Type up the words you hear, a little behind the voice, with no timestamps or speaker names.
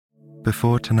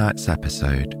Before tonight's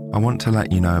episode, I want to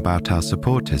let you know about our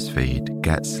supporters feed,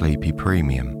 Get Sleepy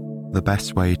Premium, the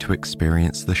best way to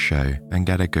experience the show and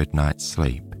get a good night's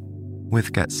sleep.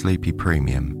 With Get Sleepy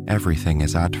Premium, everything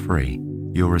is ad-free.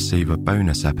 You'll receive a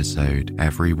bonus episode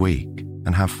every week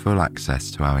and have full access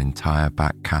to our entire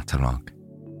back catalogue.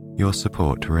 Your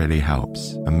support really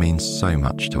helps and means so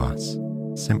much to us.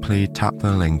 Simply tap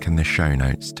the link in the show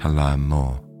notes to learn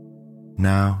more.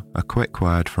 Now, a quick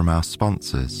word from our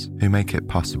sponsors who make it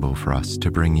possible for us to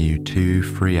bring you 2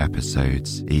 free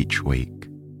episodes each week.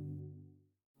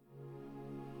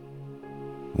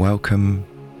 Welcome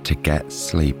to Get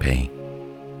Sleepy,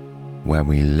 where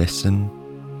we listen,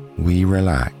 we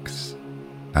relax,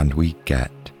 and we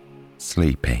get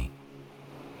sleepy.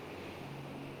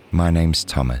 My name's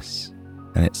Thomas,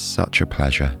 and it's such a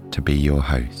pleasure to be your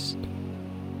host.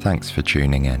 Thanks for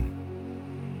tuning in.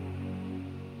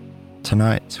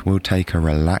 Tonight we'll take a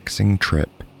relaxing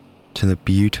trip to the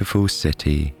beautiful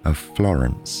city of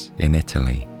Florence in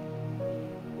Italy.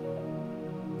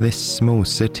 This small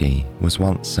city was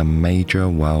once a major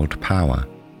world power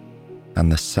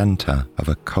and the centre of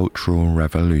a cultural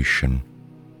revolution,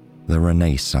 the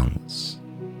Renaissance.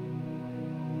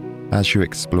 As you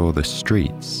explore the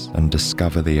streets and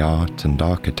discover the art and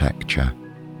architecture,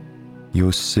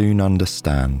 you'll soon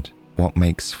understand what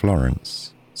makes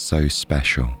Florence so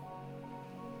special.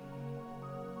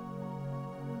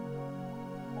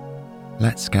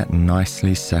 Let's get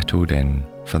nicely settled in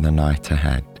for the night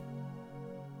ahead.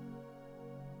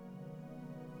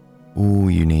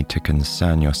 All you need to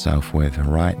concern yourself with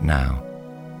right now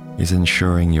is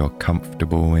ensuring you're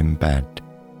comfortable in bed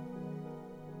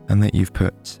and that you've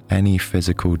put any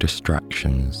physical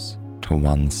distractions to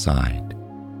one side.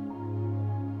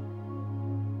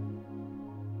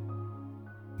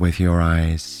 With your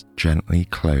eyes gently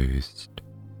closed,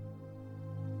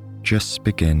 just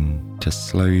begin to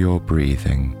slow your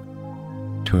breathing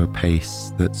to a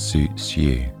pace that suits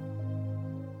you,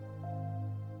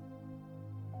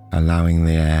 allowing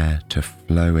the air to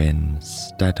flow in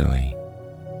steadily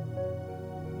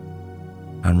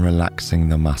and relaxing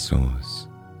the muscles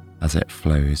as it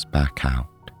flows back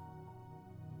out.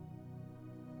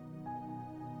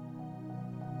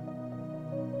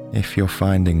 If you're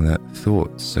finding that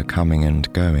thoughts are coming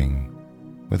and going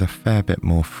with a fair bit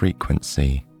more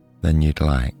frequency than you'd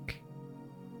like,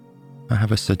 I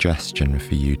have a suggestion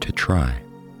for you to try.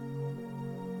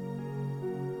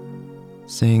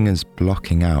 Seeing as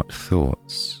blocking out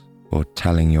thoughts or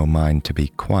telling your mind to be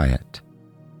quiet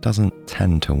doesn't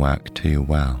tend to work too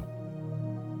well,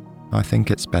 I think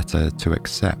it's better to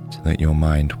accept that your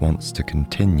mind wants to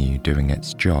continue doing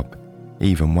its job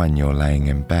even when you're laying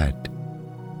in bed,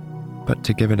 but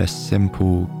to give it a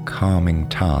simple, calming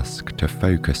task to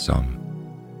focus on,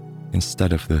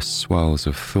 instead of the swirls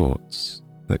of thoughts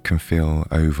that can feel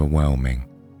overwhelming.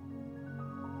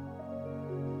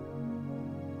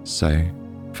 So,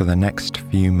 for the next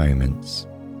few moments,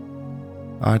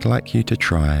 I'd like you to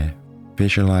try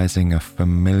visualizing a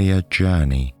familiar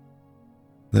journey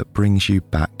that brings you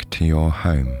back to your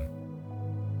home.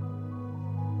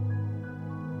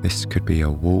 This could be a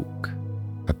walk,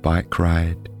 a bike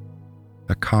ride,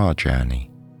 a car journey,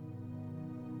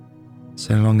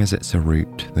 so long as it's a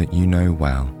route that you know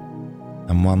well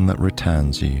and one that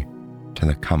returns you to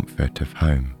the comfort of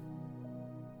home.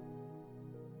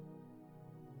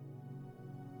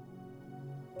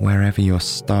 Wherever you're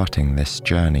starting this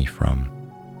journey from,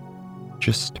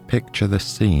 just picture the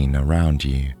scene around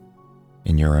you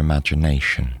in your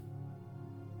imagination.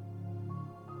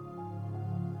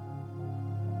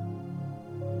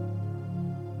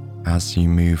 As you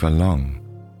move along,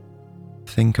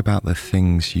 think about the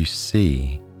things you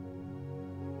see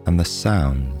and the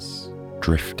sounds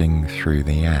drifting through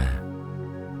the air.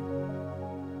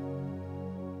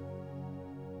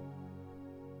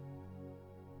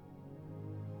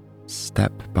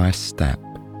 Step by step,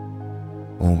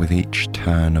 or with each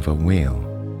turn of a wheel,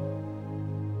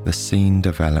 the scene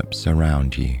develops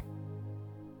around you,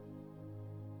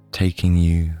 taking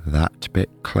you that bit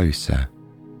closer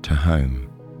to home.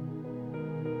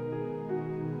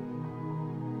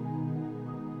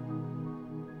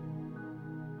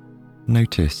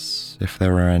 Notice if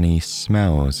there are any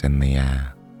smells in the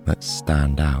air that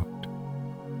stand out.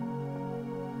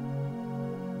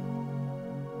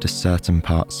 Do certain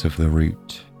parts of the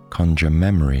route conjure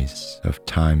memories of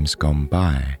times gone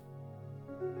by?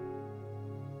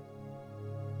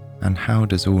 And how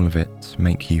does all of it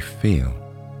make you feel?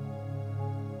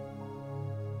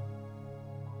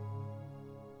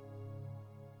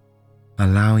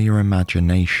 Allow your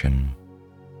imagination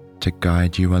to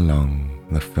guide you along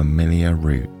the familiar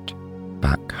route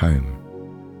back home.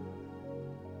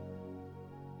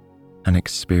 An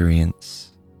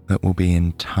experience that will be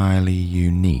entirely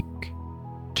unique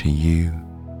to you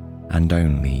and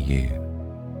only you.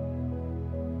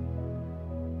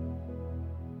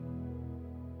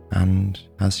 And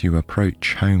as you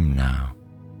approach home now,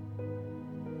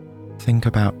 think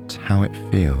about how it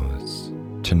feels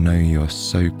to know you're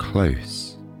so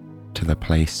close to the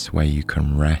place where you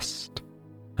can rest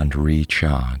and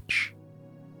recharge.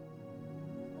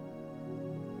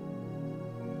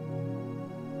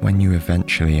 When you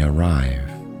eventually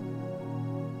arrive,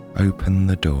 open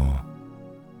the door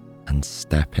and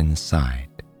step inside,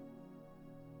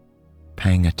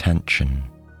 paying attention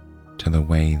to the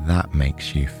way that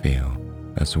makes you feel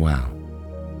as well.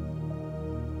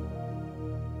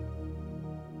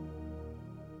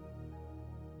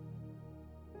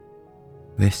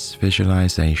 This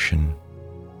visualization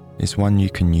is one you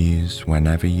can use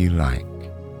whenever you like,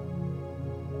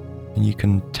 and you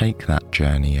can take that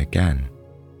journey again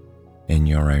in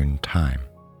your own time.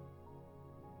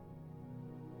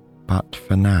 But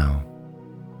for now,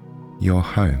 you're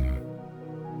home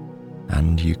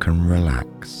and you can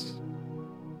relax.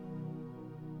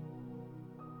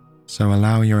 So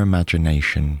allow your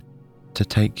imagination to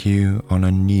take you on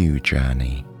a new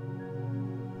journey,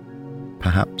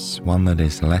 perhaps one that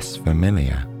is less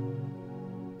familiar,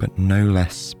 but no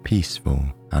less peaceful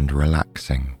and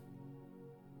relaxing.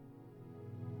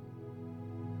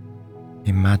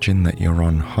 Imagine that you're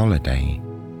on holiday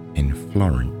in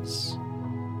Florence,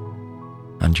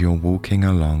 and you're walking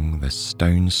along the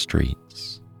stone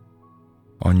streets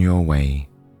on your way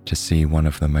to see one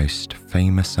of the most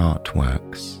famous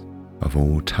artworks of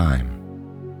all time.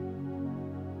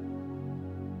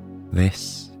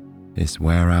 This is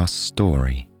where our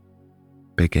story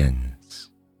begins.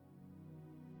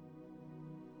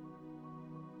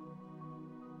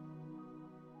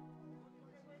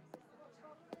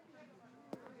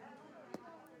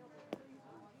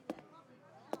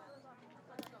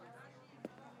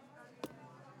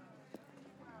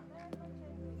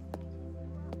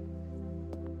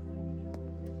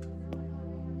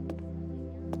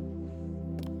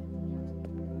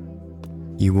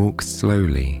 You walk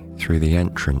slowly through the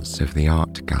entrance of the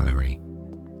art gallery,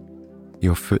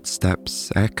 your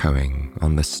footsteps echoing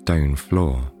on the stone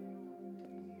floor.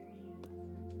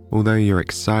 Although you're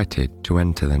excited to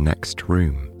enter the next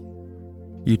room,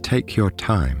 you take your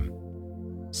time,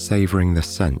 savoring the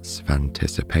sense of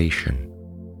anticipation.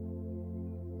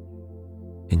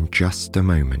 In just a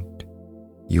moment,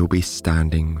 you'll be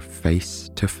standing face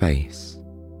to face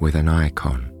with an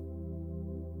icon.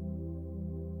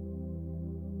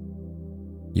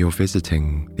 You're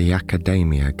visiting the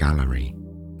Accademia Gallery,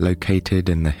 located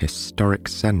in the historic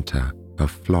centre of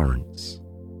Florence.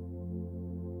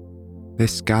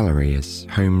 This gallery is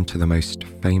home to the most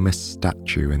famous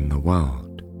statue in the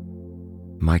world,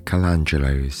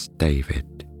 Michelangelo's David.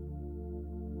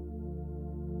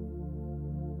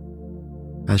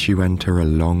 As you enter a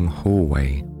long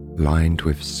hallway lined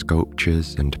with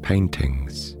sculptures and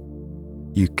paintings,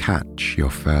 you catch your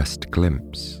first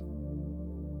glimpse.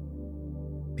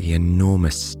 The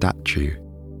enormous statue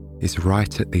is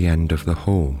right at the end of the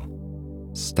hall,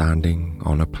 standing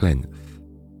on a plinth.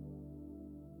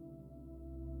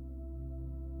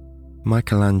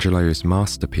 Michelangelo's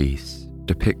masterpiece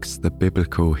depicts the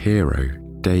biblical hero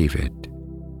David.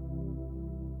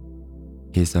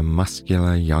 He's a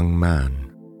muscular young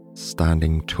man,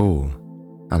 standing tall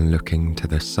and looking to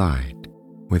the side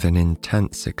with an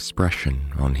intense expression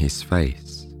on his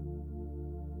face.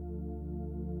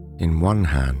 In one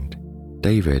hand,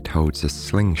 David holds a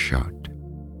slingshot.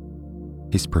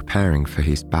 He's preparing for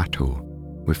his battle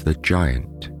with the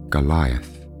giant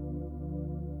Goliath.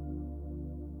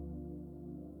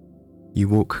 You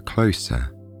walk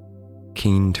closer,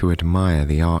 keen to admire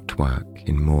the artwork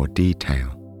in more detail.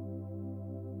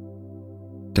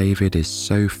 David is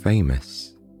so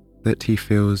famous that he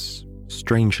feels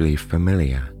strangely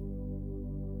familiar.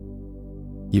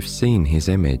 You've seen his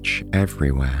image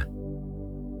everywhere,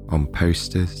 on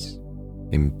posters,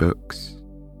 in books,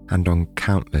 and on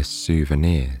countless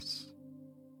souvenirs.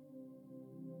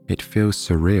 It feels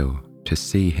surreal to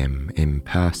see him in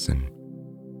person,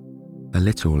 a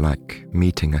little like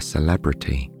meeting a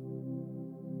celebrity.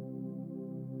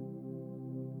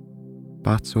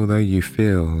 But although you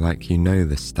feel like you know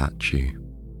the statue,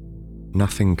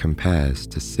 nothing compares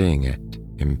to seeing it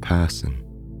in person.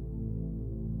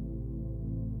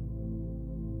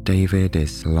 David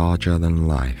is larger than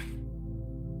life.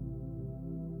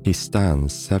 He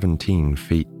stands 17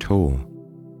 feet tall,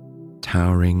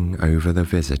 towering over the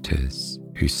visitors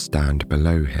who stand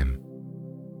below him.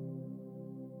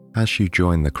 As you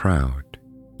join the crowd,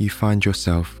 you find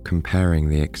yourself comparing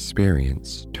the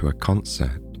experience to a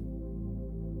concert.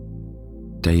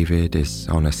 David is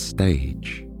on a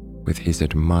stage with his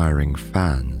admiring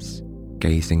fans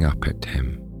gazing up at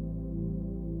him.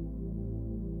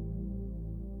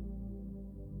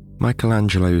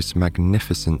 Michelangelo's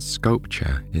magnificent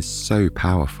sculpture is so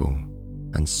powerful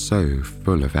and so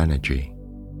full of energy.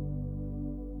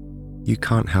 You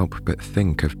can't help but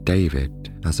think of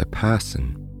David as a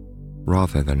person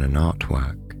rather than an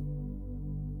artwork.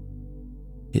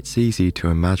 It's easy to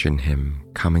imagine him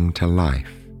coming to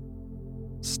life,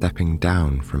 stepping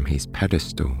down from his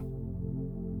pedestal.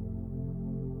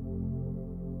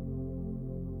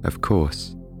 Of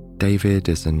course, David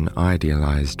is an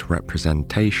idealized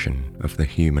representation of the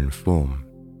human form.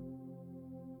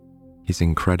 His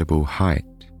incredible height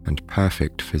and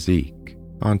perfect physique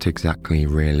aren't exactly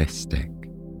realistic,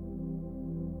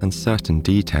 and certain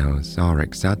details are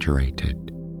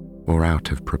exaggerated or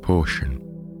out of proportion.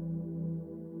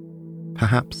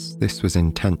 Perhaps this was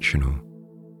intentional,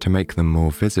 to make them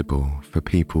more visible for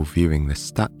people viewing the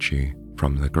statue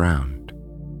from the ground.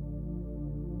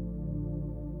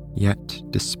 Yet,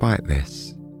 despite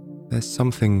this, there's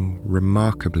something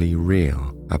remarkably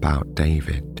real about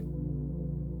David.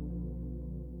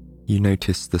 You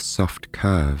notice the soft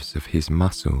curves of his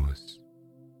muscles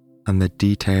and the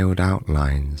detailed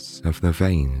outlines of the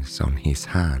veins on his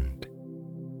hand.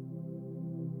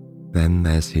 Then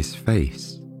there's his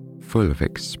face, full of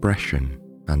expression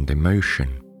and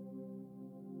emotion.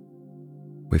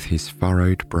 With his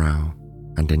furrowed brow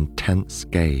and intense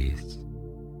gaze,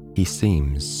 he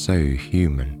seems so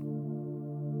human.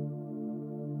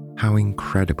 How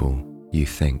incredible, you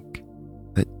think,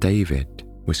 that David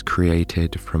was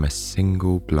created from a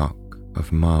single block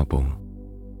of marble.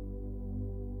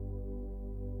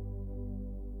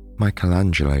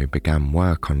 Michelangelo began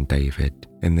work on David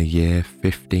in the year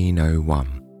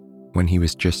 1501, when he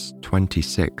was just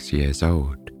 26 years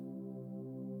old.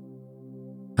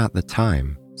 At the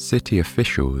time, city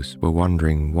officials were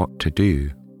wondering what to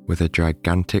do with a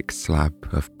gigantic slab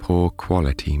of poor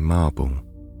quality marble.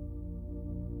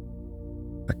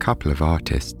 A couple of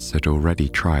artists had already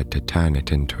tried to turn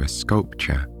it into a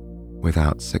sculpture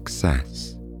without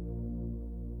success.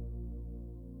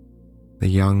 The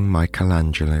young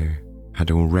Michelangelo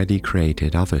had already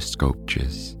created other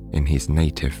sculptures in his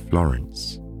native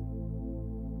Florence.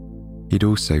 He'd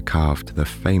also carved the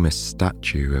famous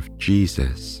statue of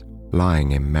Jesus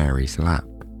lying in Mary's lap,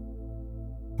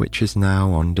 which is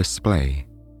now on display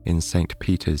in St.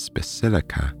 Peter's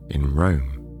Basilica in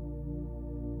Rome.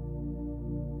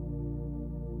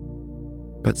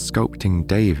 But sculpting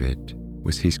David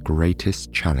was his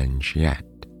greatest challenge yet,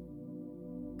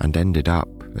 and ended up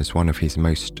as one of his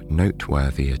most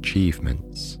noteworthy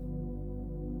achievements.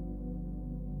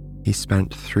 He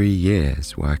spent 3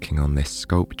 years working on this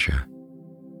sculpture,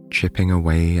 chipping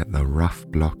away at the rough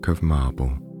block of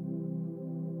marble.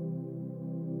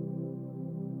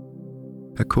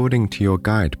 According to your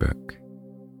guidebook,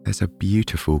 there's a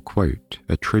beautiful quote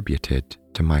attributed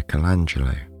to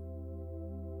Michelangelo.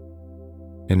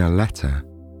 In a letter,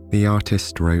 the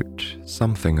artist wrote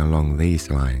something along these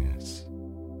lines: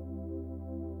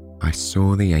 "I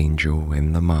saw the angel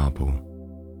in the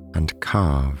marble and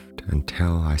carved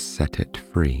until I set it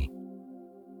free."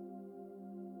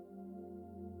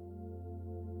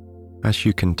 As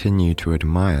you continue to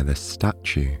admire the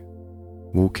statue,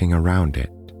 walking around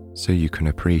it so you can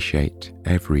appreciate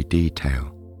every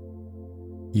detail,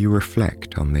 you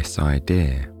reflect on this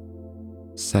idea,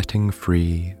 setting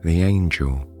free the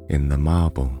angel in the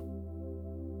marble.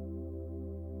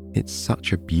 It's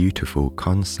such a beautiful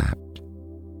concept,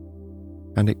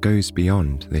 and it goes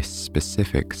beyond this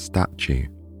specific statue.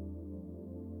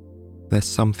 There's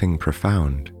something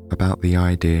profound about the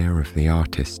idea of the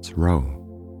artist's role,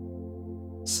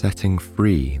 setting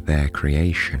free their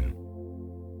creation.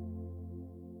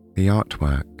 The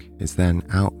artwork is then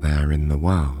out there in the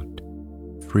world,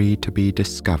 free to be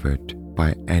discovered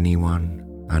by anyone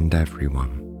and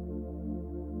everyone.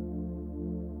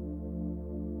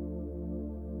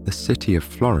 The city of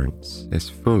Florence is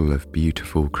full of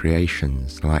beautiful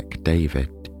creations like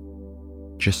David,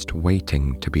 just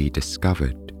waiting to be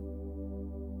discovered.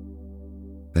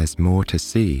 There's more to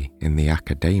see in the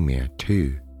Accademia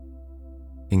too,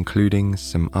 including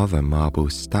some other marble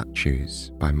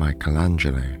statues by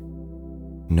Michelangelo,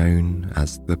 known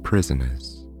as the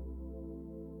Prisoners.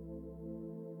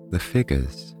 The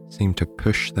figures seem to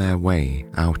push their way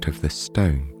out of the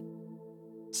stone,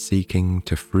 seeking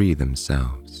to free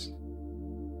themselves.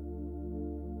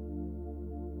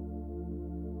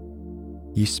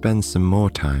 You spend some more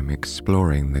time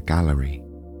exploring the gallery,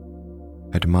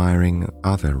 admiring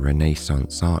other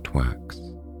Renaissance artworks.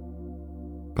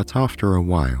 But after a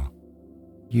while,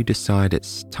 you decide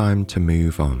it's time to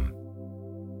move on.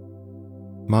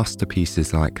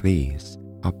 Masterpieces like these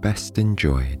are best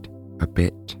enjoyed a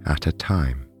bit at a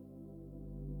time.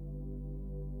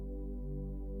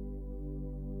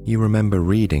 You remember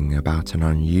reading about an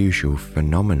unusual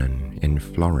phenomenon in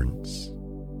Florence.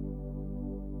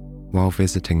 While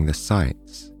visiting the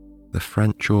sites, the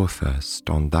French author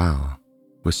Stendhal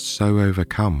was so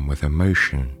overcome with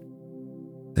emotion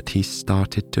that he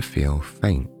started to feel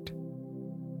faint.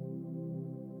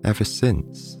 Ever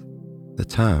since, the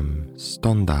term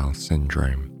Stendhal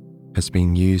syndrome has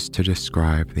been used to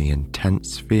describe the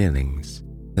intense feelings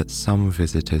that some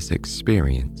visitors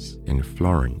experience in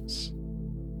Florence.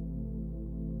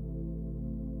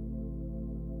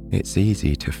 It's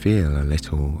easy to feel a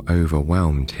little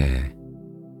overwhelmed here.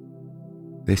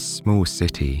 This small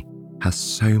city has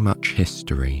so much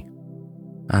history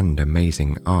and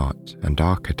amazing art and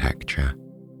architecture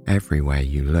everywhere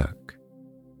you look.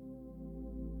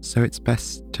 So it's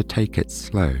best to take it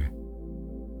slow,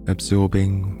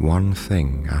 absorbing one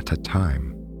thing at a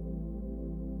time.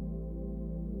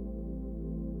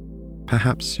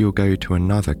 Perhaps you'll go to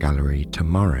another gallery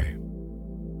tomorrow.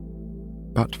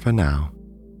 But for now,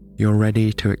 you're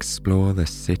ready to explore the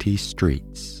city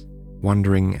streets,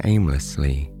 wandering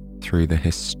aimlessly through the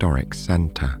historic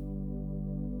centre.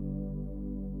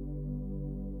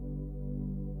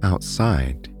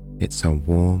 Outside, it's a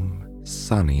warm,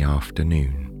 sunny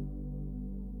afternoon.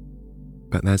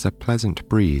 But there's a pleasant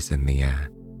breeze in the air,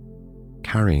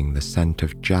 carrying the scent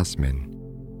of jasmine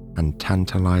and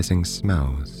tantalizing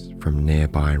smells from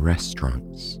nearby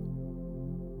restaurants.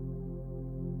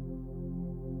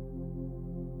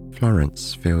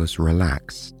 Florence feels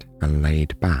relaxed and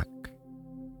laid back.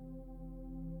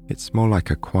 It's more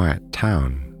like a quiet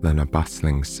town than a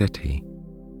bustling city,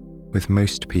 with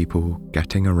most people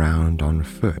getting around on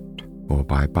foot or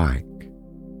by bike,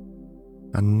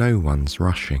 and no one's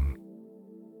rushing.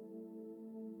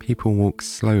 People walk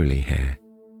slowly here,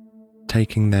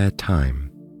 taking their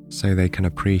time so they can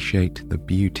appreciate the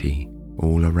beauty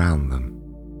all around them.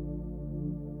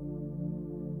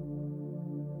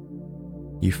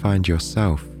 You find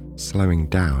yourself slowing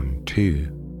down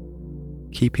too,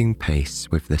 keeping pace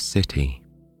with the city.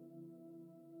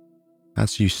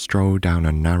 As you stroll down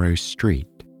a narrow street,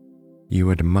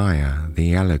 you admire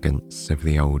the elegance of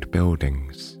the old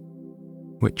buildings,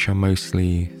 which are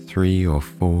mostly 3 or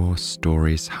 4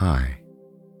 stories high.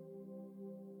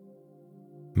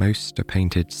 Most are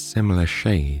painted similar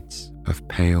shades of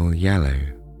pale yellow,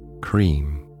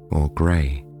 cream, or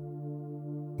grey,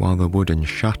 while the wooden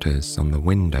shutters on the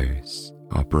windows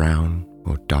are brown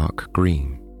or dark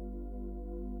green.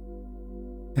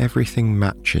 Everything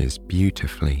matches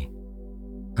beautifully,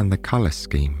 and the colour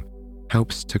scheme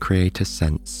helps to create a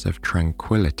sense of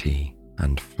tranquility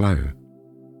and flow.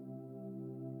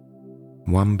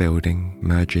 One building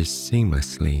merges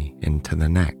seamlessly into the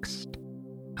next,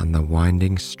 and the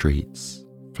winding streets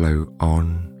flow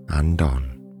on and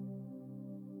on.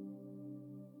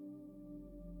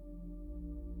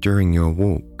 During your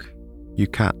walk, you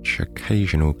catch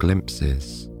occasional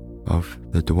glimpses of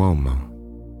the Duomo,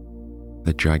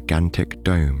 the gigantic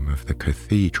dome of the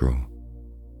cathedral,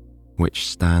 which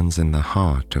stands in the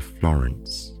heart of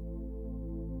Florence.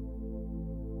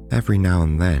 Every now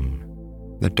and then,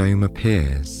 the dome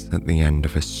appears at the end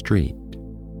of a street,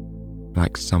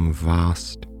 like some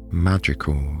vast,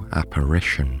 magical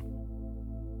apparition.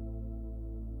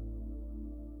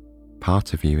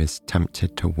 Part of you is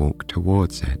tempted to walk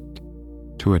towards it,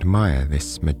 to admire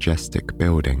this majestic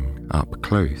building up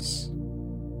close.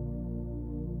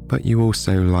 But you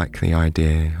also like the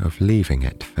idea of leaving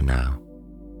it for now.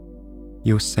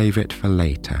 You'll save it for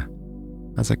later,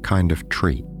 as a kind of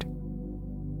treat.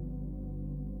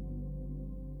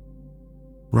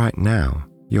 Right now,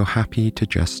 you're happy to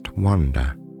just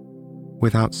wander,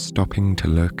 without stopping to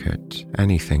look at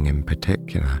anything in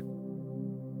particular.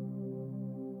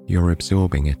 You're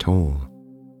absorbing it all,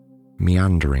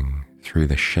 meandering through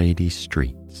the shady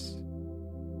streets.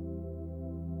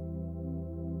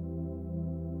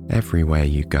 Everywhere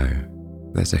you go,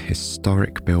 there's a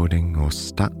historic building or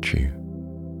statue,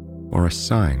 or a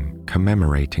sign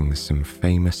commemorating some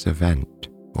famous event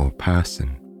or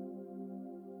person.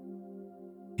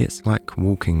 It's like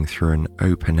walking through an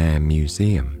open-air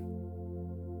museum.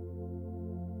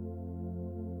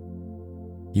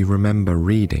 You remember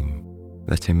reading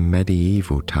that in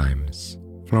medieval times,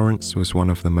 Florence was one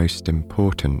of the most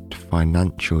important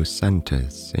financial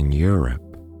centres in Europe.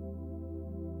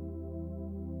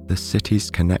 The city's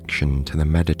connection to the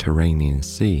Mediterranean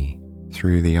Sea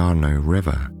through the Arno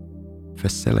River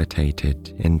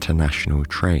facilitated international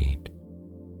trade.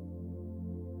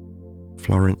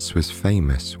 Florence was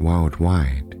famous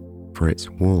worldwide for its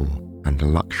wool and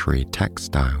luxury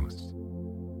textiles,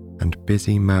 and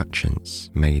busy merchants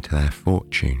made their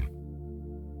fortune.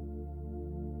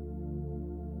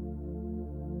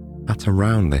 At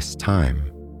around this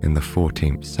time, in the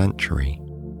 14th century,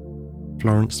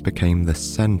 Florence became the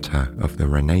centre of the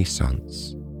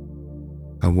Renaissance,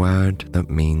 a word that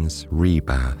means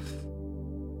rebirth.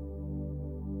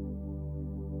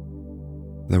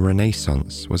 The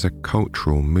Renaissance was a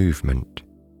cultural movement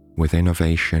with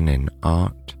innovation in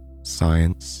art,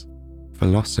 science,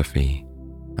 philosophy,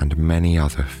 and many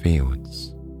other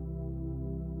fields.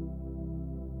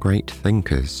 Great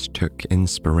thinkers took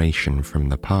inspiration from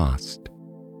the past,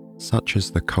 such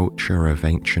as the culture of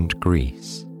ancient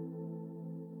Greece.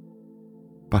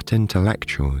 But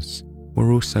intellectuals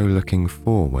were also looking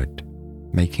forward,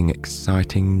 making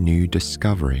exciting new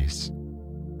discoveries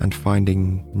and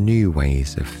finding new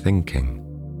ways of thinking.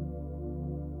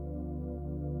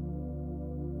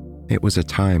 It was a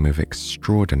time of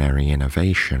extraordinary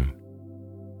innovation,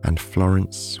 and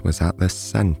Florence was at the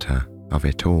centre of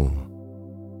it all.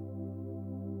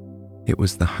 It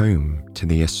was the home to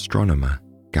the astronomer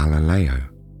Galileo,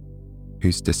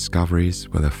 whose discoveries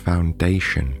were the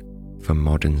foundation for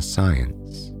modern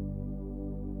science.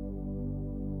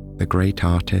 The great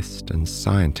artist and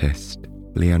scientist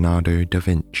Leonardo da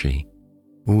Vinci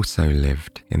also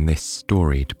lived in this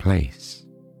storied place.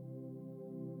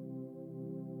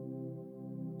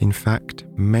 In fact,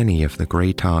 many of the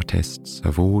great artists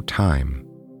of all time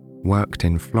worked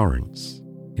in Florence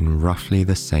in roughly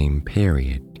the same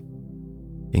period,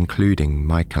 including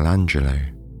Michelangelo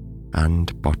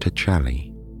and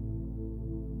Botticelli.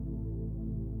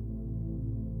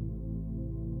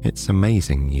 It's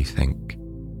amazing, you think,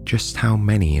 just how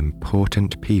many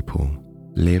important people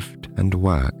lived and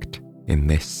worked in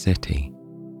this city.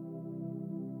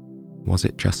 Was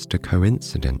it just a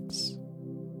coincidence,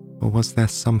 or was there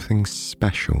something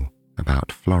special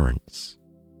about Florence?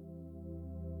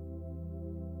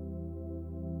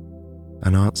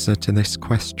 An answer to this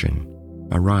question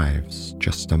arrives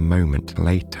just a moment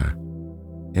later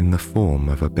in the form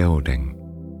of a building.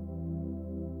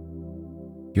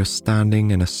 You're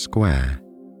standing in a square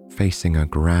facing a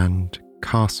grand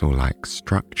castle-like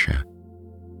structure,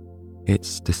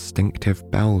 its distinctive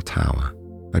bell tower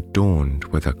adorned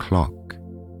with a clock.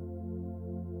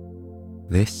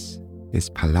 This is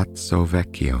Palazzo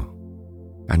Vecchio,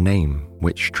 a name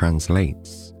which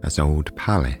translates as Old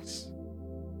Palace.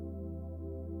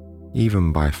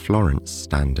 Even by Florence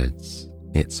standards,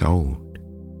 it's old,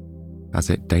 as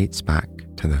it dates back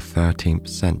to the 13th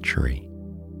century.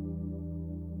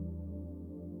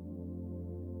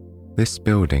 This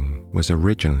building was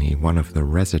originally one of the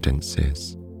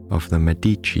residences of the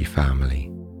Medici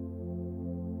family.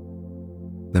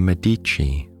 The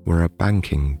Medici were a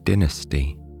banking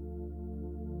dynasty.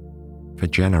 For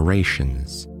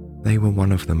generations, they were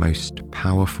one of the most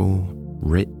powerful,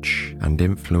 rich, and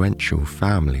influential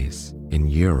families in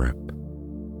Europe.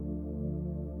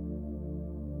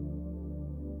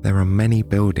 There are many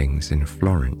buildings in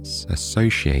Florence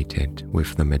associated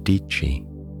with the Medici,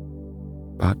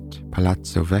 but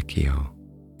Palazzo Vecchio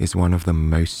is one of the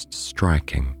most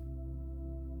striking.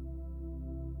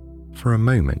 For a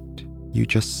moment, you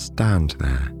just stand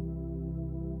there,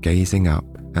 gazing up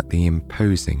at the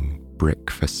imposing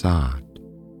brick facade.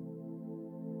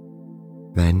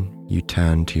 Then you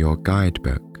turn to your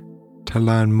guidebook to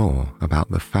learn more about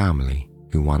the family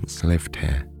who once lived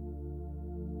here.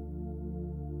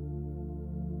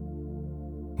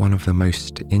 One of the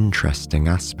most interesting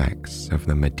aspects of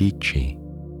the Medici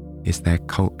is their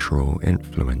cultural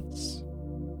influence.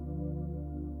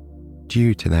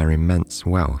 Due to their immense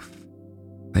wealth,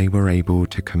 they were able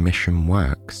to commission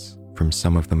works from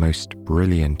some of the most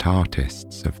brilliant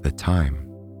artists of the time,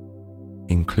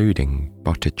 including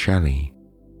Botticelli,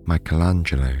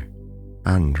 Michelangelo,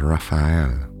 and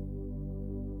Raphael.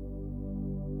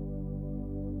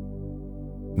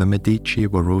 The Medici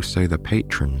were also the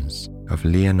patrons of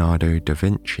Leonardo da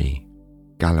Vinci,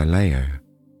 Galileo,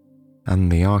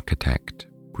 and the architect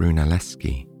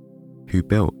Brunelleschi, who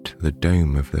built the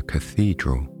dome of the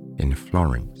cathedral in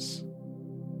Florence.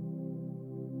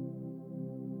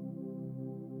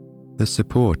 The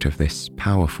support of this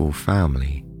powerful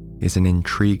family is an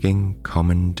intriguing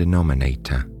common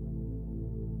denominator.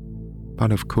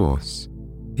 But of course,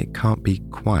 it can't be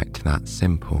quite that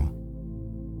simple.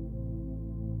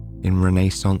 In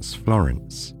Renaissance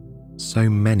Florence, So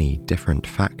many different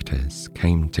factors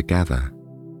came together,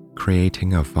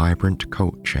 creating a vibrant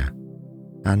culture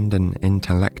and an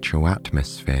intellectual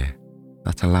atmosphere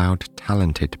that allowed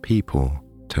talented people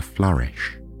to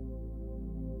flourish.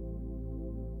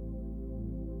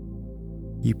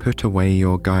 You put away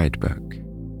your guidebook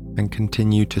and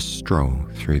continue to stroll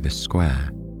through the square,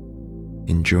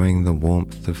 enjoying the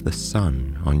warmth of the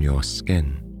sun on your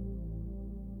skin.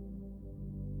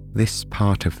 This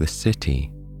part of the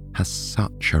city has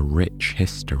such a rich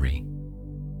history.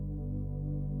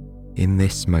 In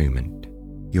this moment,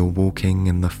 you're walking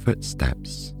in the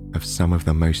footsteps of some of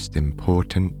the most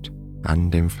important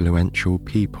and influential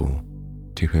people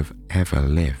to have ever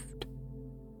lived.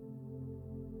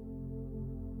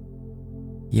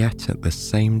 Yet at the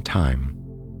same time,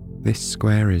 this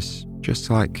square is just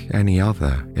like any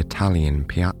other Italian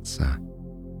piazza.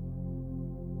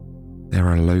 There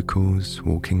are locals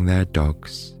walking their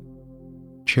dogs,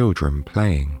 children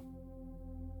playing,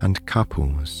 and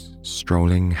couples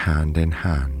strolling hand in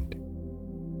hand.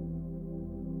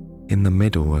 In the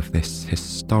middle of this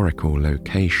historical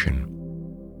location,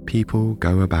 people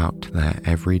go about their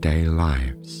everyday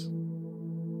lives.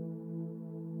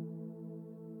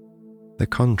 The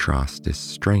contrast is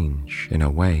strange in a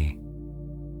way,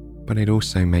 but it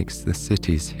also makes the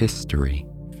city's history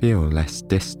feel less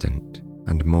distant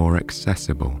and more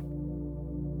accessible.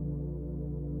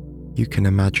 You can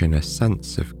imagine a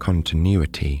sense of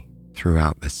continuity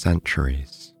throughout the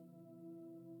centuries.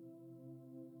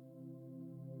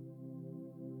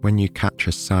 When you catch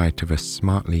a sight of a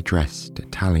smartly dressed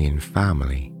Italian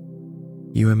family,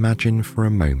 you imagine for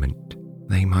a moment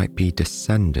they might be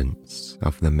descendants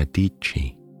of the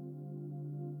Medici.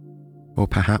 Or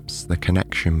perhaps the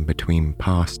connection between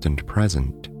past and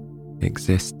present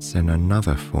exists in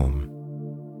another form,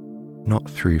 not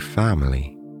through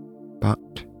family, but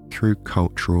through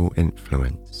cultural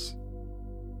influence.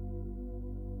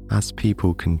 As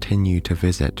people continue to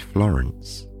visit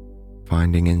Florence,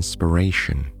 finding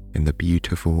inspiration in the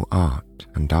beautiful art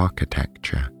and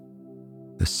architecture,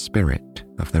 the spirit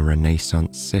of the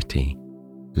Renaissance city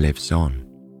lives on.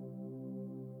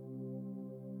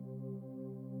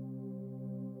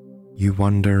 You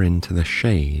wander into the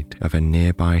shade of a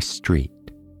nearby street,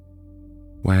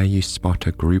 where you spot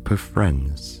a group of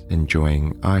friends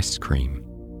enjoying ice cream.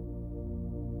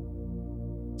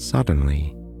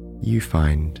 Suddenly, you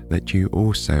find that you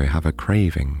also have a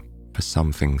craving for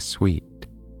something sweet.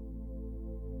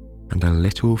 And a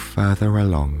little further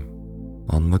along,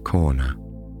 on the corner,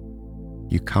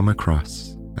 you come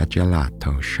across a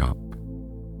gelato shop.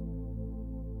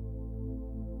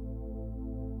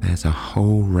 There's a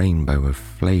whole rainbow of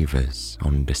flavors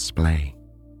on display.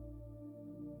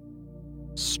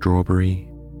 Strawberry,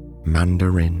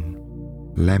 mandarin,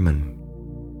 lemon,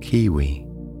 kiwi,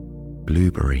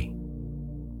 blueberry.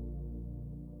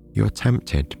 You're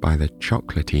tempted by the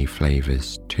chocolatey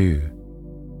flavors too,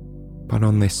 but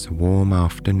on this warm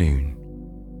afternoon,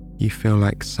 you feel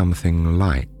like something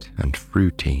light and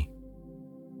fruity.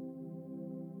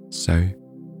 So,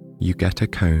 you get a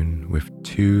cone with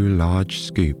 2 large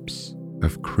scoops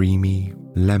of creamy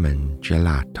lemon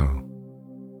gelato.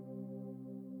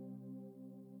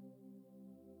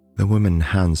 The woman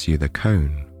hands you the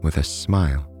cone with a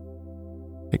smile,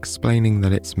 explaining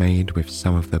that it's made with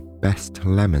some of the best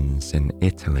lemons in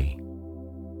Italy.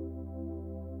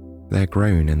 They're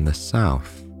grown in the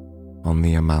south, on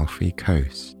the Amalfi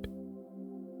Coast.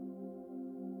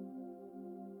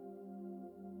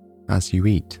 As you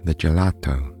eat the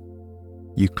gelato,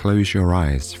 you close your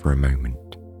eyes for a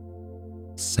moment,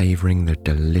 savoring the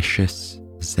delicious,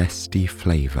 zesty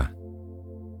flavor.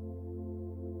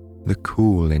 The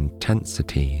cool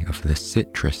intensity of the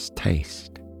citrus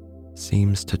taste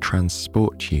seems to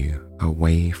transport you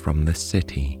away from the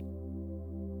city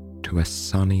to a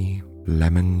sunny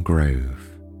lemon grove.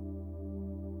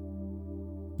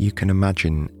 You can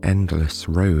imagine endless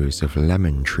rows of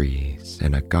lemon trees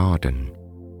in a garden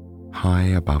high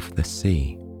above the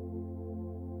sea.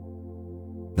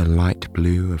 The light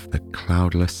blue of the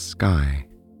cloudless sky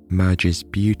merges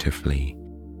beautifully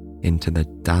into the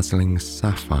dazzling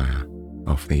sapphire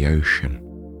of the ocean.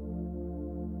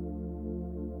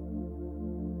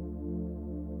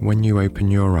 When you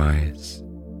open your eyes,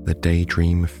 the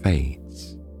daydream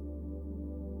fades,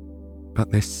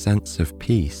 but this sense of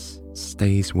peace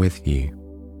stays with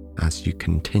you as you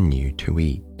continue to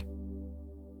eat.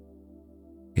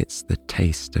 It's the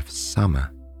taste of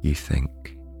summer, you think.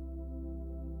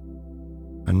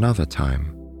 Another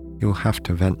time, you'll have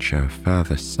to venture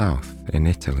further south in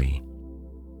Italy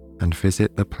and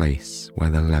visit the place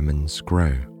where the lemons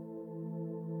grow.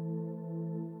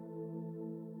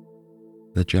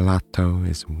 The gelato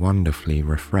is wonderfully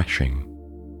refreshing,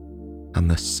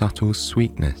 and the subtle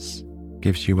sweetness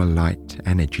gives you a light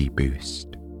energy boost.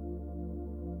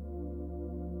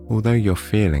 Although you're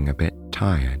feeling a bit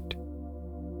tired,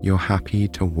 you're happy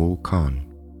to walk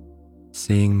on,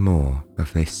 seeing more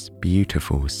of this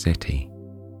beautiful city.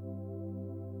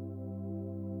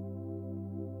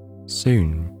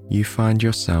 Soon you find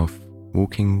yourself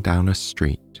walking down a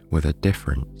street with a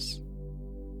difference.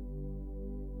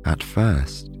 At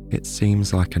first, it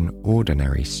seems like an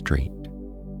ordinary street,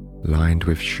 lined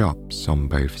with shops on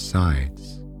both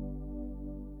sides.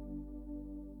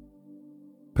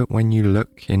 But when you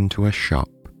look into a shop,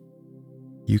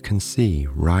 you can see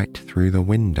right through the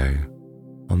window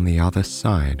on the other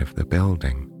side of the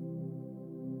building.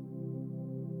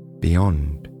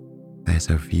 Beyond, there's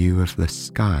a view of the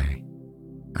sky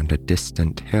and a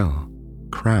distant hill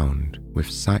crowned with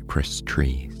cypress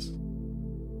trees.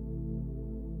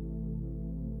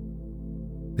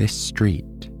 This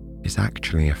street is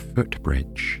actually a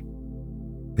footbridge,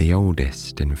 the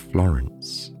oldest in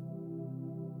Florence.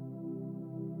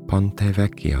 Ponte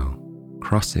Vecchio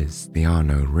crosses the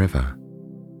Arno River.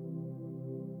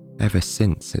 Ever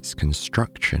since its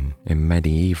construction in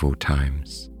medieval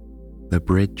times, the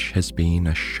bridge has been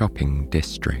a shopping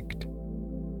district.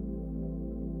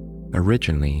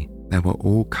 Originally, there were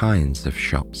all kinds of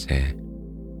shops here,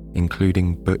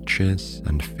 including butchers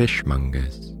and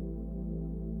fishmongers.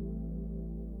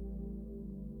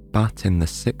 But in the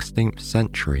 16th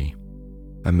century,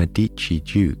 a Medici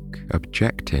duke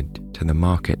objected to the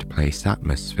marketplace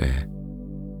atmosphere.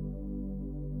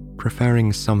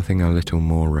 Preferring something a little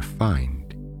more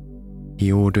refined,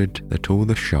 he ordered that all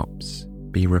the shops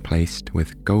be replaced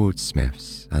with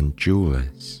goldsmiths and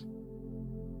jewelers.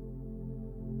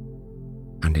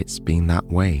 And it's been that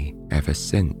way ever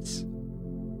since.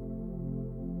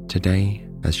 Today,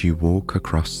 as you walk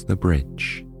across the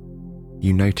bridge,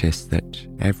 you notice that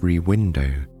every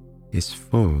window is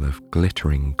full of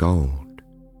glittering gold.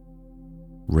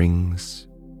 Rings,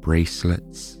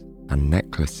 bracelets, and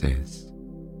necklaces.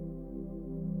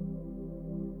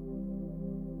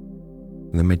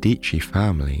 The Medici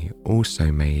family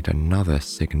also made another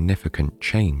significant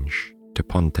change to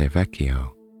Ponte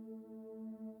Vecchio.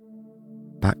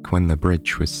 Back when the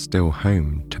bridge was still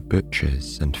home to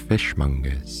butchers and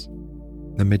fishmongers,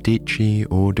 the Medici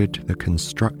ordered the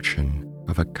construction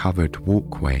of a covered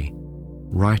walkway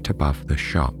right above the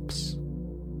shops.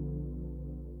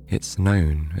 It's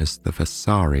known as the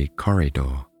Vasari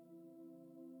Corridor.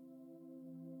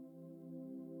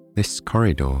 This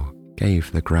corridor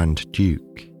gave the Grand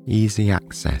Duke easy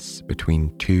access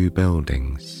between two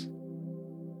buildings.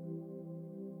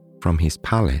 From his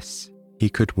palace, he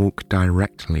could walk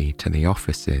directly to the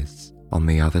offices on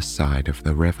the other side of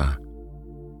the river.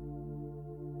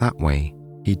 That way,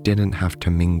 he didn't have to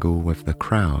mingle with the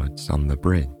crowds on the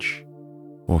bridge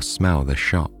or smell the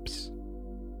shops.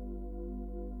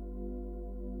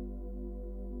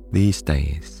 These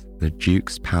days, the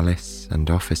Duke's palace and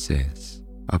offices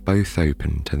are both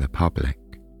open to the public.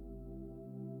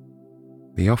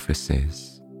 The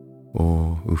offices,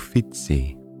 or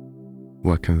Uffizi,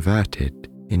 were converted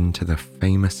into the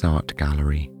famous art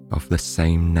gallery of the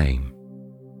same name.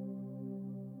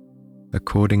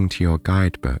 According to your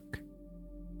guidebook,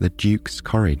 the Duke's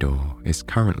Corridor is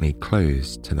currently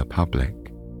closed to the public,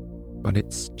 but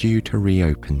it's due to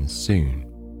reopen soon.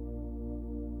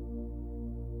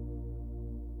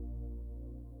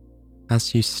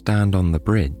 As you stand on the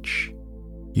bridge,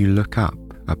 you look up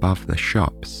above the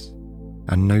shops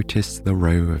and notice the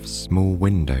row of small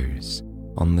windows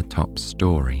on the top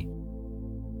story.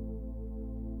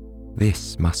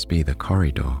 This must be the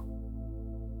corridor.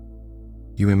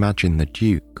 You imagine the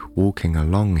Duke walking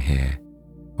along here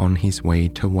on his way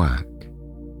to work,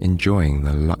 enjoying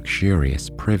the luxurious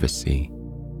privacy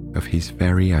of his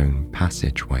very own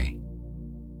passageway.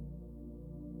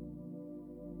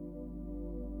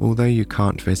 Although you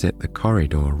can't visit the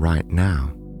corridor right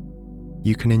now,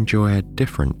 you can enjoy a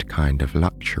different kind of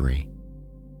luxury.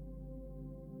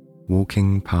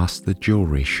 Walking past the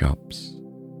jewelry shops,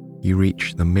 you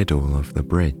reach the middle of the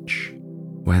bridge,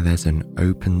 where there's an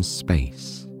open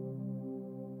space.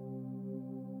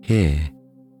 Here,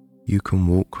 you can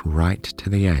walk right to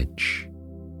the edge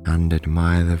and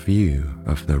admire the view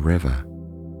of the river.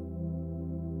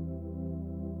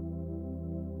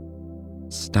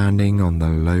 Standing on the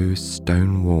low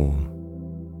stone wall,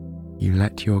 you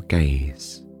let your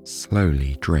gaze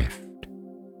slowly drift.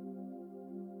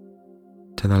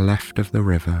 To the left of the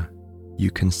river,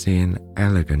 you can see an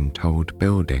elegant old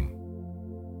building,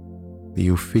 the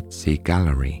Uffizi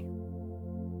Gallery.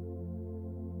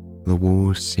 the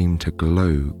walls seem to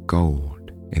glow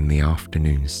gold in the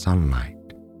afternoon sunlight.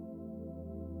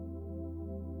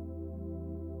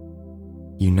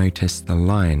 You notice the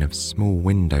line of small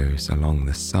windows along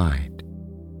the side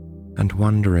and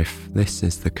wonder if this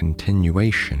is the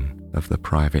continuation of the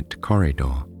private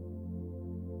corridor.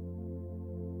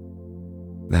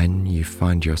 Then you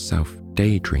find yourself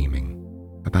daydreaming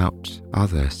about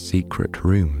other secret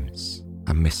rooms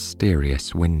and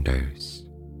mysterious windows.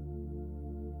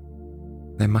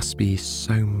 There must be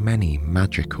so many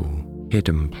magical,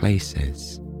 hidden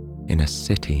places in a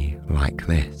city like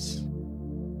this.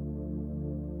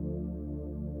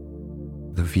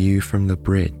 The view from the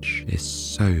bridge is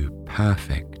so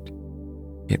perfect,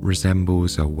 it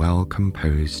resembles a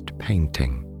well-composed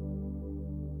painting.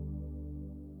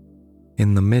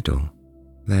 In the middle,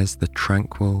 there's the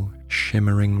tranquil,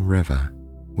 shimmering river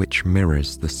which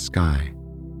mirrors the sky.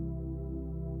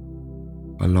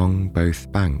 Along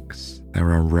both banks,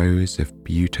 there are rows of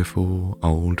beautiful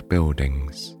old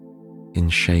buildings in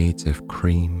shades of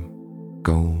cream,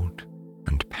 gold,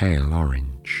 and pale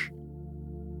orange.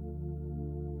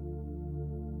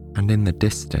 And in the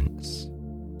distance,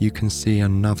 you can see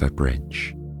another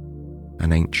bridge,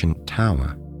 an ancient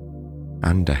tower,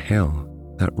 and a hill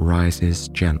that rises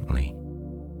gently.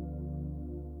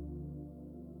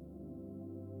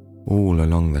 All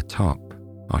along the top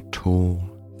are tall,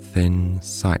 thin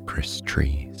cypress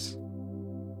trees.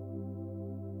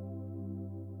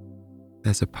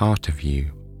 There's a part of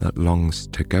you that longs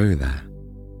to go there,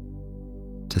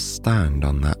 to stand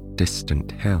on that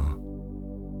distant hill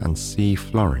and see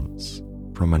Florence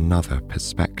from another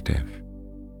perspective.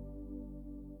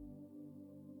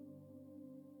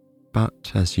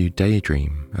 But as you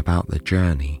daydream about the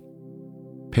journey,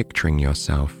 picturing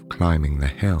yourself climbing the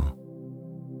hill,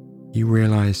 you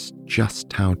realize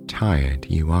just how tired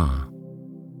you are.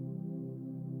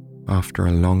 After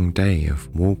a long day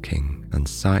of walking and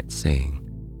sightseeing,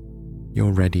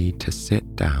 you're ready to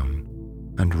sit down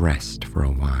and rest for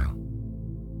a while.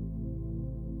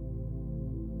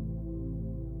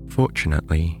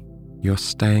 Fortunately, you're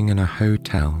staying in a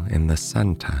hotel in the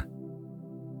center,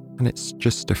 and it's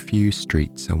just a few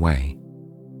streets away.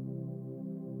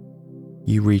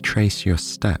 You retrace your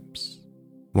steps,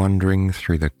 wandering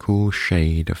through the cool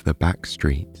shade of the back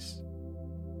streets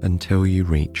until you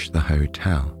reach the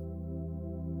hotel.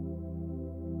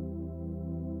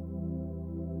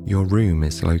 Your room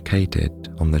is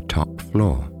located on the top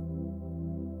floor.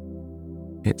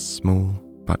 It's small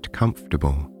but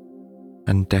comfortable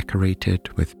and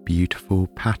decorated with beautiful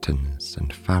patterns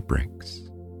and fabrics.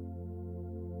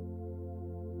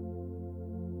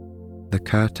 The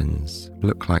curtains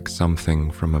look like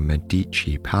something from a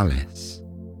Medici palace,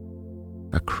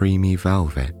 a creamy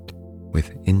velvet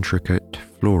with intricate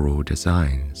floral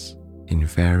designs in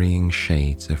varying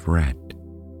shades of red.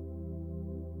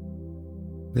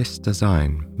 This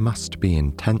design must be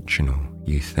intentional,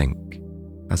 you think,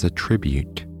 as a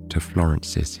tribute to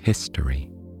Florence's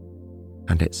history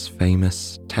and its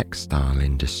famous textile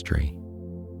industry.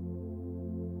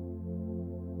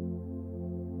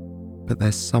 But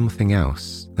there's something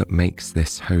else that makes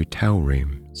this hotel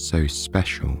room so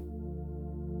special.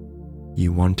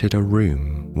 You wanted a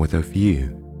room with a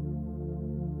view,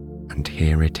 and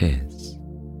here it is.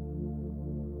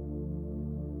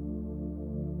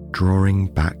 Drawing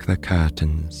back the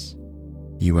curtains,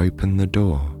 you open the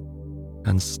door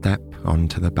and step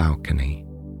onto the balcony.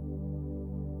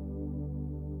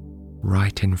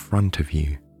 Right in front of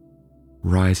you,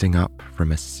 rising up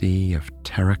from a sea of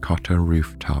terracotta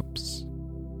rooftops,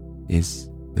 is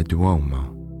the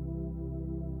Duomo,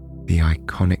 the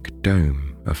iconic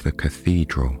dome of the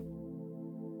cathedral.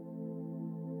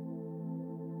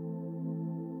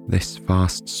 This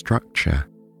vast structure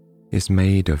is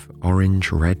made of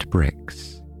orange-red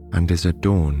bricks and is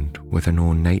adorned with an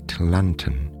ornate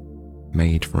lantern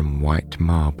made from white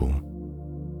marble.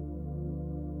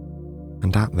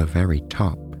 And at the very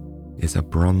top is a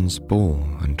bronze ball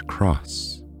and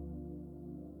cross.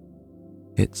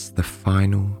 It's the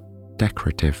final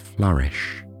decorative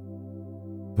flourish,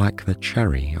 like the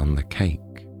cherry on the cake.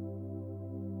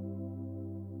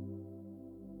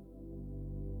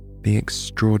 The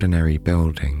extraordinary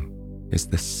building is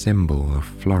the symbol of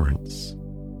Florence,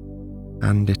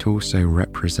 and it also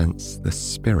represents the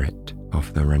spirit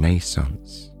of the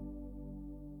Renaissance.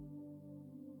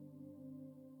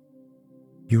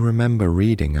 You remember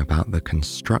reading about the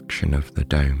construction of the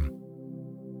dome,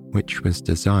 which was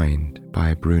designed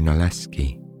by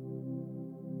Brunelleschi.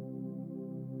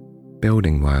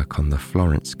 Building work on the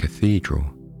Florence Cathedral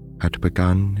had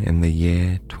begun in the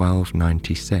year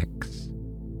 1296,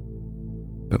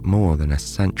 but more than a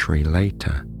century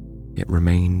later, it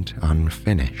remained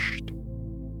unfinished.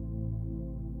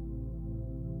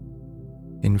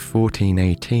 In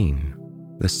 1418,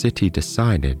 the city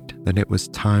decided that it was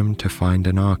time to find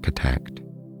an architect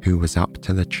who was up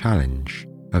to the challenge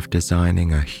of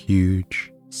designing a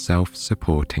huge,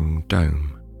 self-supporting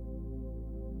dome.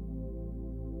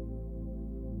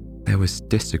 There was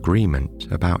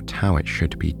disagreement about how it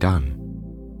should be done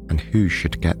and who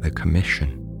should get the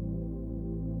commission.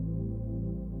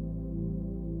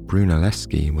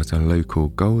 Brunelleschi was a local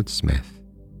goldsmith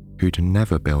who'd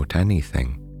never built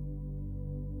anything,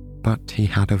 but he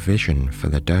had a vision for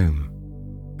the dome,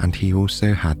 and he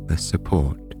also had the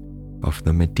support of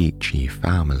the Medici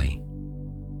family.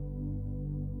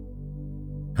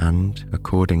 And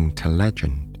according to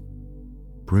legend,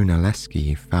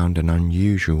 Brunelleschi found an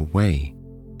unusual way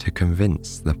to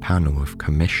convince the panel of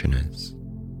commissioners.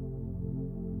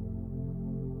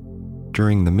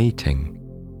 During the meeting,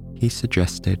 he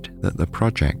suggested that the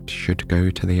project should go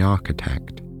to the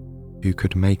architect who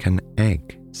could make an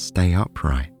egg stay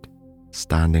upright,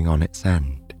 standing on its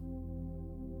end.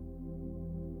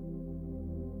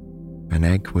 An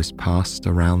egg was passed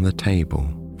around the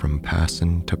table from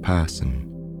person to person,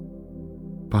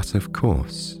 but of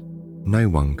course, no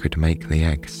one could make the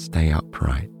egg stay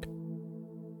upright.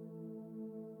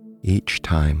 Each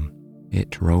time,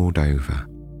 it rolled over.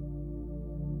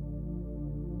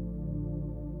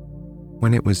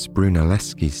 When it was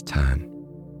Brunelleschi's turn,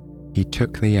 he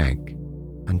took the egg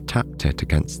and tapped it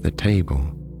against the table,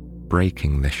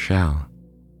 breaking the shell.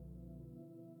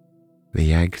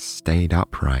 The egg stayed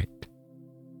upright,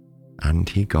 and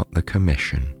he got the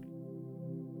commission.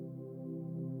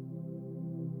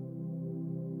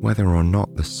 Whether or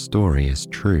not the story is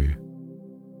true,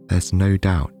 there's no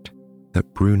doubt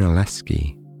that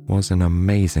Brunelleschi was an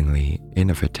amazingly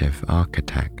innovative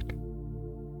architect.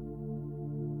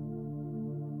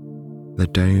 The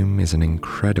dome is an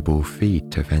incredible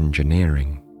feat of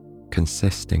engineering,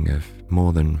 consisting of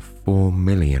more than 4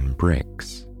 million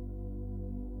bricks.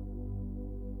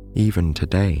 Even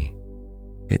today,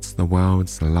 it's the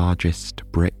world's largest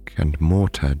brick and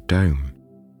mortar dome.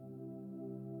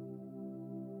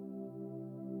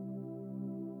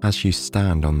 As you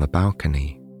stand on the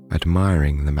balcony,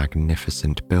 admiring the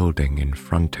magnificent building in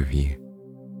front of you,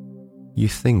 you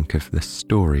think of the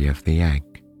story of the egg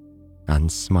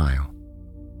and smile.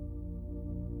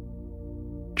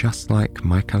 Just like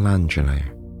Michelangelo,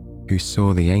 who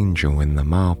saw the angel in the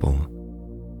marble,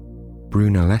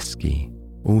 Brunelleschi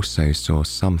also saw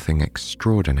something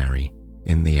extraordinary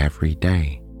in the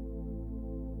everyday.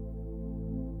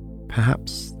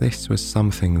 Perhaps this was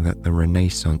something that the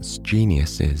Renaissance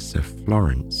geniuses of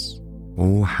Florence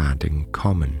all had in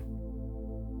common.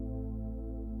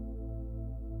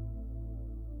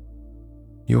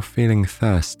 You're feeling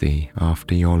thirsty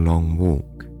after your long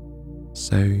walk,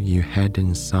 so you head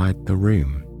inside the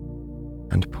room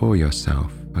and pour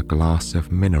yourself a glass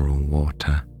of mineral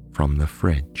water from the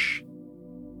fridge.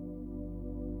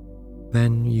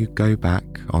 Then you go back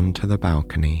onto the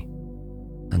balcony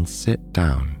and sit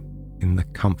down in the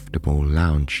comfortable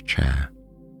lounge chair.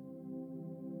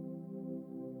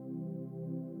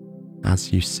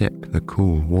 As you sip the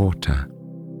cool water,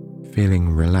 feeling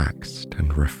relaxed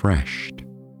and refreshed,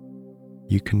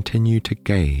 you continue to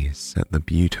gaze at the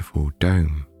beautiful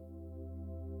dome.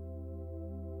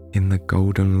 In the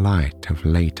golden light of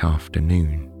late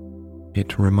afternoon,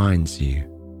 it reminds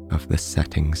you of the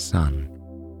setting sun.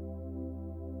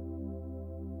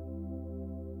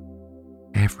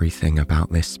 Everything about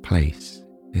this place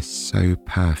is so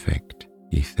perfect,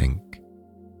 you think.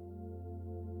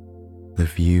 The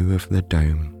view of the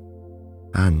dome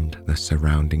and the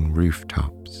surrounding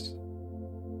rooftops.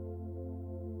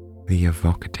 The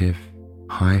evocative,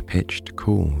 high-pitched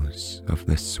calls of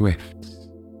the swifts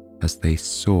as they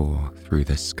soar through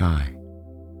the sky.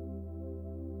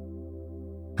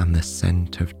 And the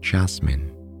scent of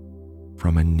jasmine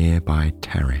from a nearby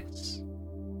terrace.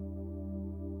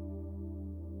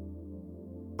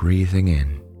 Breathing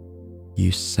in,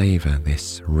 you savor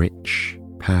this rich,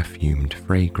 perfumed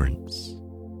fragrance.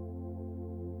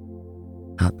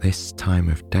 At this time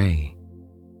of day,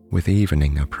 with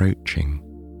evening approaching,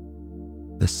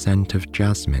 the scent of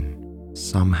jasmine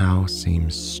somehow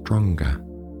seems stronger,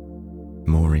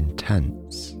 more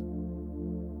intense.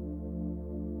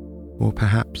 Or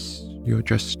perhaps you're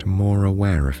just more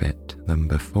aware of it than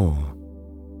before.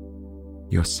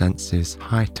 Your senses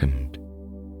heightened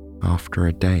after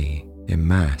a day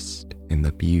immersed in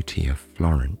the beauty of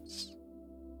Florence.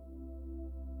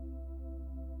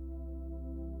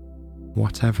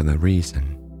 Whatever the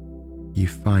reason, you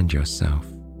find yourself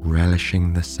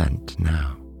relishing the scent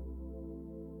now.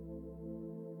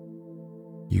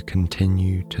 You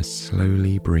continue to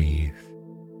slowly breathe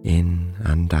in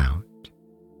and out,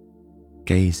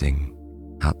 gazing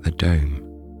at the dome.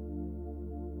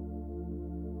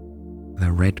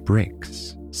 The red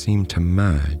bricks seem to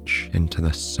merge into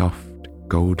the soft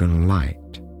golden light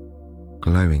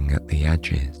glowing at the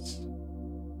edges.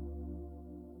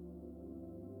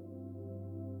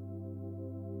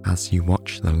 As you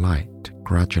watch the light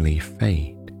gradually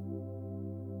fade,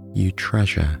 you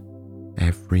treasure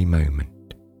every moment.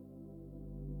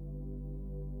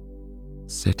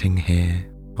 Sitting here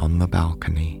on the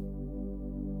balcony,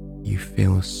 you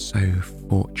feel so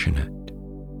fortunate.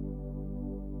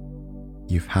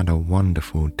 You've had a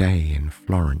wonderful day in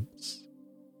Florence,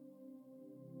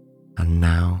 and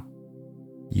now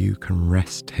you can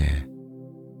rest here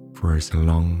for as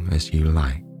long as you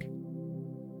like,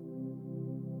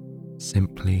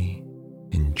 simply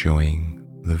enjoying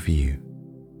the view.